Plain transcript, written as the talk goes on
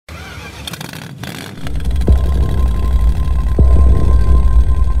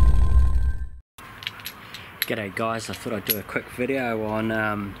G'day guys, I thought I'd do a quick video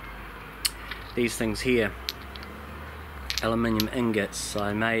on these things here, aluminium ingots.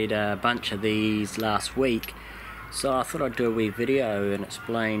 I made a bunch of these last week, so I thought I'd do a wee video and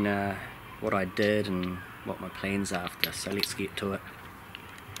explain what I did and what my plans are after. So let's get to it.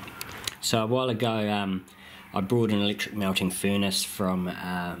 So a while ago I brought an electric melting furnace from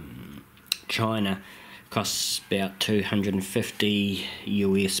China. Costs about $250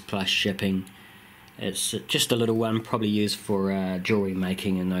 US plus shipping. It's just a little one, probably used for jewelry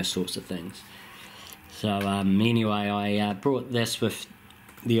making and those sorts of things. So anyway, I brought this with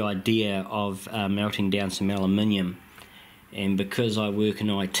the idea of melting down some aluminium, and because I work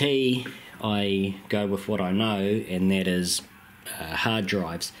in IT, I go with what I know, and that is hard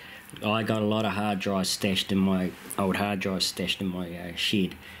drives. I got a lot of hard drives stashed in my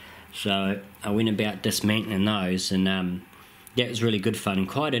shed, so I went about dismantling those, and that was really good fun and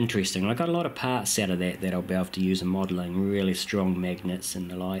quite interesting. I got a lot of parts out of that I'll be able to use in modelling, really strong magnets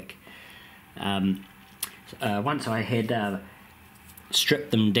and the like. Once I had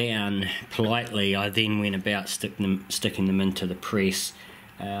stripped them down politely, I then went about sticking them into the press.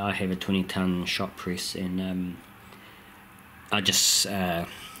 I have a 20-ton shop press, and I just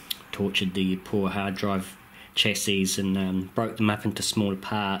tortured the poor hard drive chassis and broke them up into smaller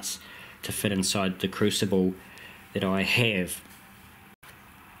parts to fit inside the crucible that I have.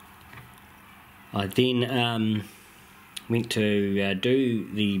 I then went to do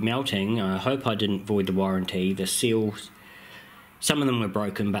the melting. I hope I didn't void the warranty. The seals, some of them were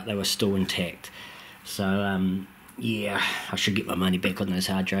broken, but they were still intact. So yeah, I should get my money back on those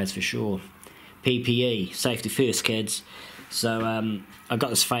hard drives for sure. PPE, safety first, kids. So I got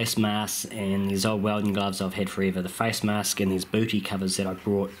this face mask and these old welding gloves I've had forever. The face mask and these booty covers that I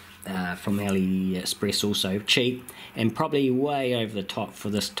brought from AliExpress, also cheap and probably way over the top for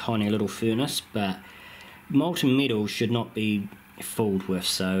this tiny little furnace, but molten metal should not be fooled with,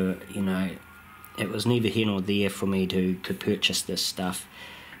 so you know, it was neither here nor there for me to purchase this stuff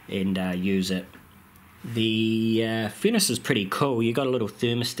and use it. The furnace is pretty cool. You got a little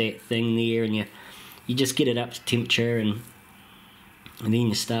thermostat thing there, and you just get it up to temperature, and then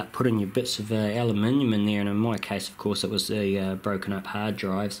you start putting your bits of aluminium in there, and in my case of course it was the broken up hard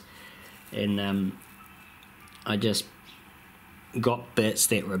drives, and I just got bits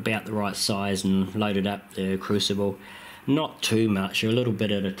that were about the right size and loaded up the crucible. Not too much, a little bit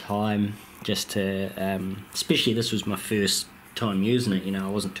at a time, just to especially this was my first time using it, you know, I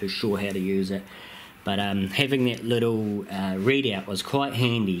wasn't too sure how to use it, but having that little readout was quite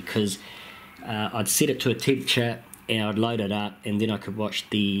handy, because I'd set it to a temperature and I'd load it up, and then I could watch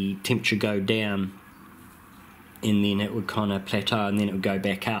the temperature go down, and then it would kind of plateau, and then it would go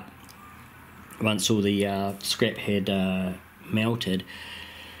back up once all the scrap had melted.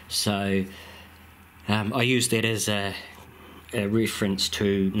 So I used that as a reference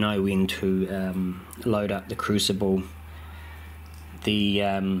to know when to load up the crucible. The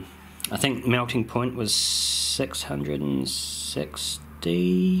I think melting point was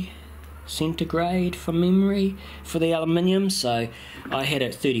 660 centigrade from memory for the aluminium, so I had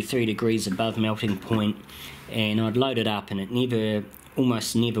it 33 degrees above melting point, and I'd load it up and it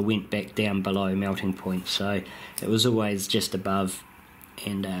almost never went back down below melting point, so it was always just above.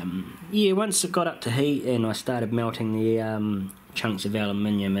 And yeah, once it got up to heat and I started melting the chunks of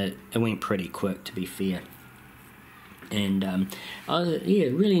aluminium, it went pretty quick, to be fair. And yeah,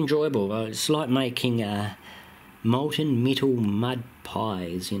 really enjoyable. It's like making molten metal mud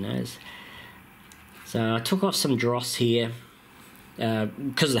pies, you know. So I took off some dross here,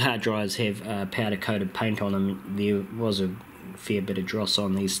 because the hard drives have powder coated paint on them. There was a fair bit of dross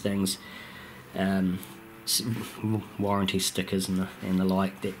on these things, warranty stickers and the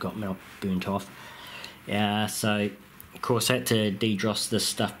like that got burnt off. So of course I had to de-dross this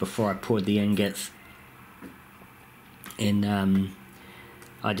stuff before I poured the ingots, and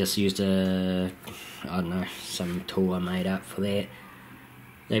I just used I don't know, some tool I made up for that.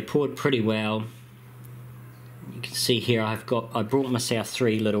 They poured pretty well. You can see here I brought myself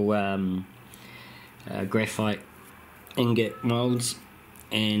 3 little graphite ingot molds,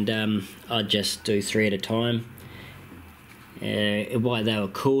 and I'd just do 3 at a time. While they were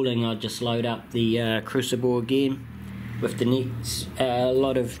cooling, I'd just load up the crucible again with the next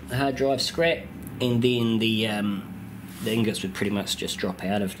lot of hard drive scrap, and then the ingots would pretty much just drop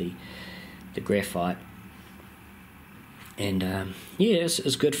out of the graphite. And yeah,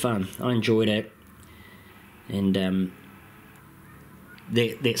 it's good fun. I enjoyed it, and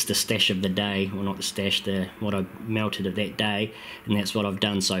that's the stash of the day. Well, not the stash, what I melted of that day, and that's what I've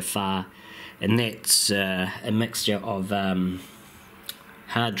done so far. And that's a mixture of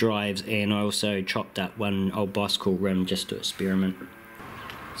hard drives, and I also chopped up one old bicycle rim just to experiment.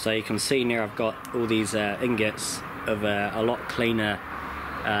 So you can see now I've got all these ingots of a lot cleaner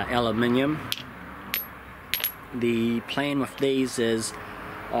aluminium. The plan with these is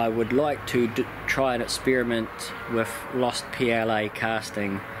I would like to try and experiment with lost PLA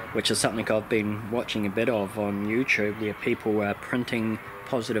casting, which is something I've been watching a bit of on YouTube, where people are printing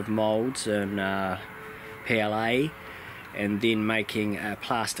positive molds in PLA and then making a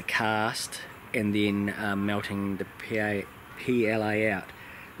plaster cast and then melting the PLA out,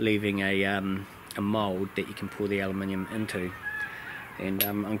 leaving a mold that you can pour the aluminium into. And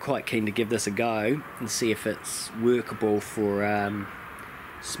I'm quite keen to give this a go and see if it's workable for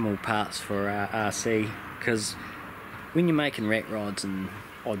small parts for RC, because when you're making rat rods and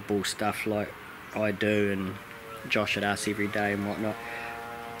oddball stuff like I do and Josh at us every day and whatnot,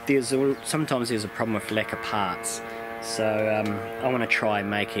 sometimes there's a problem with lack of parts. So I want to try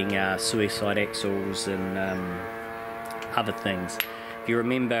making suicide axles and other things. If you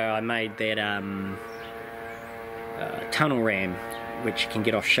remember, I made that tunnel ram which you can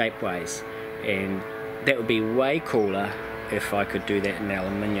get off Shapeways, and that would be way cooler if I could do that in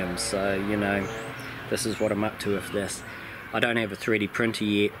aluminium. So, you know, this is what I'm up to with this. I don't have a 3D printer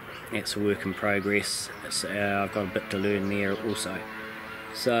yet, it's a work in progress. I've got a bit to learn there also.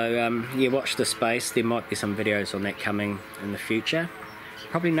 So yeah, watch this space, there might be some videos on that coming in the future.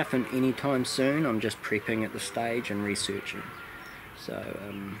 Probably nothing anytime soon, I'm just prepping at the stage and researching. So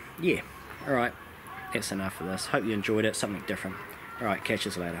yeah, alright, that's enough of this. Hope you enjoyed it, something different. Alright, catch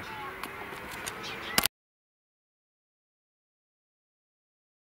us later.